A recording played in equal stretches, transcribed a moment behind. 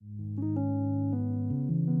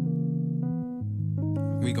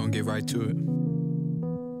We gonna get right to it.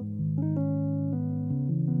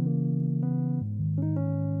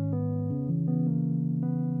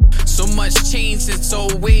 So much change since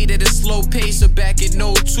 08 at a slow pace. So back in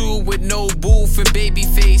 02 with no booth and baby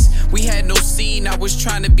face. We had no scene, I was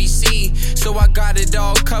trying to be seen. So I got it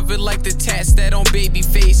all covered like the tats that on baby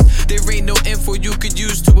face. There ain't no info you could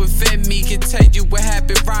use to offend me. Can tell you what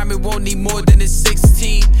happened, rhyming won't need more than a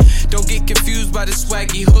 16. Don't get confused by the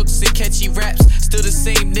swaggy hooks and catchy raps. Still the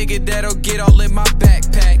same nigga that'll get all in my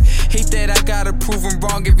backpack. Hate that I gotta prove I'm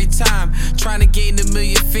wrong every time. Trying to gain a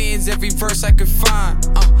million fans every verse I can find.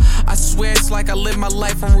 I swear it's like I live my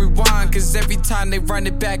life on rewind. Cause every time they run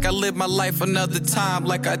it back, I live my life another time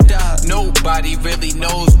like I died. Nobody really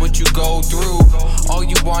knows what you go through. All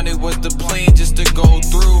you wanted was the plan just to go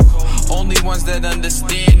through. Only ones that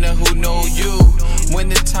understand are who know you. When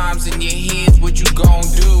the time's in your hands, what you gon'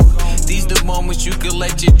 do? These the moments you can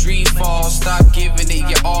let your dreams fall. Stop giving it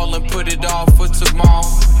your all and put it off for tomorrow.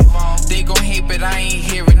 They gon' hate but I ain't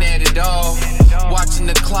hearing that at all. Watching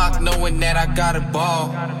the clock knowing that I got a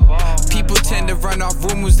ball. People tend to run off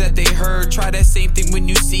rumors that they heard. Try that same thing when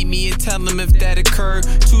you see me and tell them if that occurred.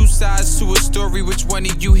 Two sides to a story, which one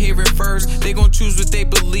of you hearing first? They gon' choose what they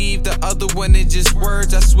believe, the other one is just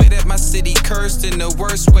words. I swear that my city cursed in the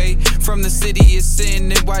worst way. From the city is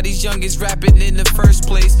sin, and why these youngins rapping in the first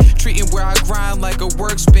place. Treating where I grind like a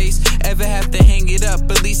workspace. Ever have to hang it up,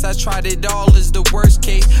 at least I tried it all is the worst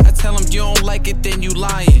case. I tell them you don't like it, then you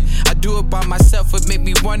lying. I do it by myself, it make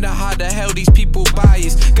me wonder how the hell these people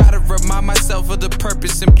bias. Gotta remind myself of the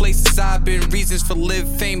purpose and places I've been. Reasons for live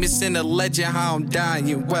famous and a legend how I'm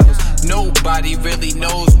dying. Well, nobody really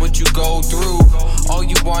knows what you go through. All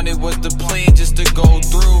you wanted was the plan just to go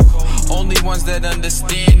through. Only ones that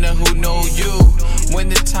understand are who know you. When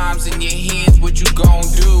the time's in your hands, what you gon'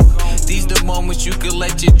 do? These the moments you can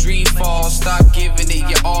let your dreams fall. Stop giving it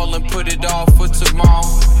your all and put it off for tomorrow.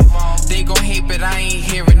 They gon' hate but I ain't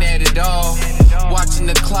hearing that at all. Watching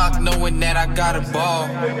the clock knowing that I got a ball.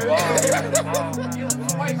 You look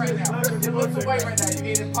so white right now. You look so white right now.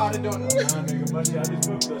 You eating powdered donuts.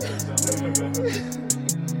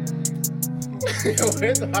 Yo,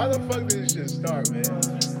 how the fuck did this shit start,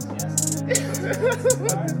 man?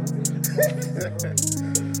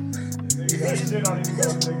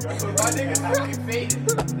 My nigga's fucking faded.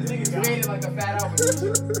 This nigga's faded like a fat album.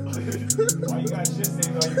 Why you got shit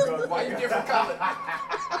stains on your gums? Why you different colors?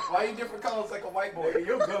 Why you different colors like a white boy?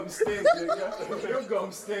 Your gum stink, nigga. Your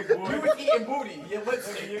gum stink, boy. You was eating booty. Your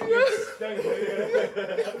lipstick.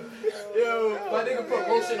 Yo, My nigga put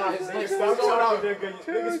lotion on his lips. stop What's going talking, on? nigga.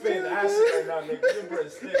 Niggas spitting acid right now, nigga. Your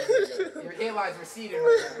breath stink, nigga. Your hairline's receding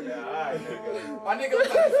right now. Yeah, alright, nigga. My nigga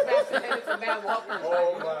looks like he smashed the head into Matt Walker. Oh,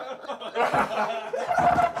 my.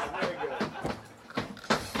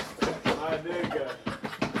 My nigga.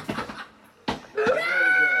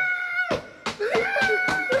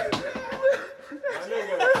 My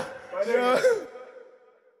nigga. My nigga.